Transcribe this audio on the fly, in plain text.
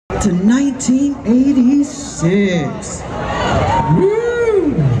to 1986.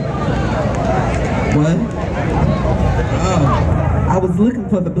 Woo! What? Oh, I was looking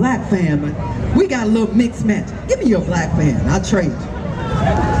for the black fan, but we got a little mixed match. Give me your black fan, I'll trade you.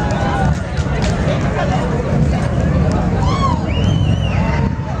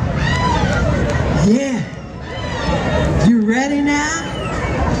 Yeah. You ready now?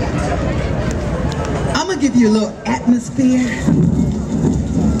 I'm gonna give you a little atmosphere.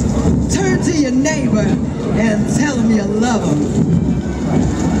 Turn to your neighbor and tell him you love him.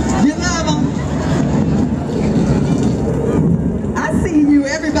 You love him? I see you,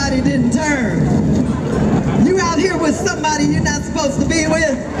 everybody didn't turn. You out here with somebody you're not supposed to be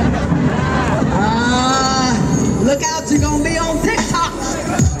with? Look out, you're gonna be on TikTok.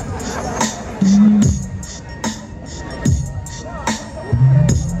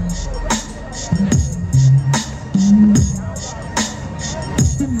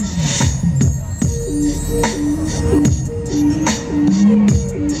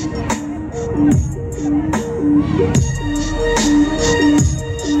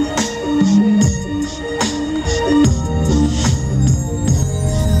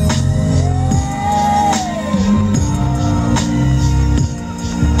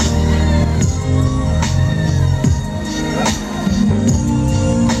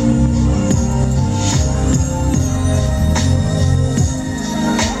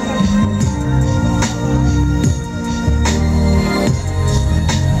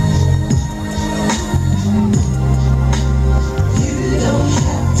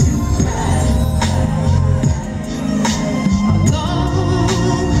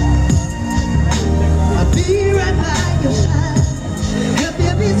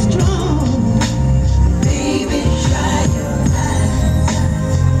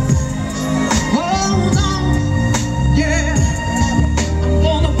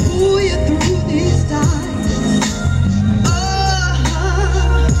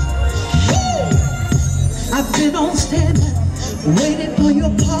 Waiting for your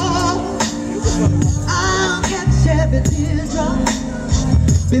call, I'll catch every teardrop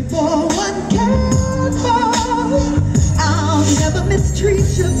before one can fall. I'll never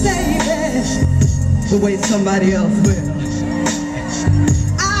mistreat you, baby, the way somebody else will.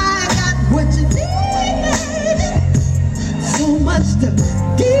 I got what you need, baby, so much to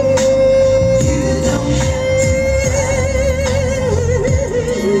give. You don't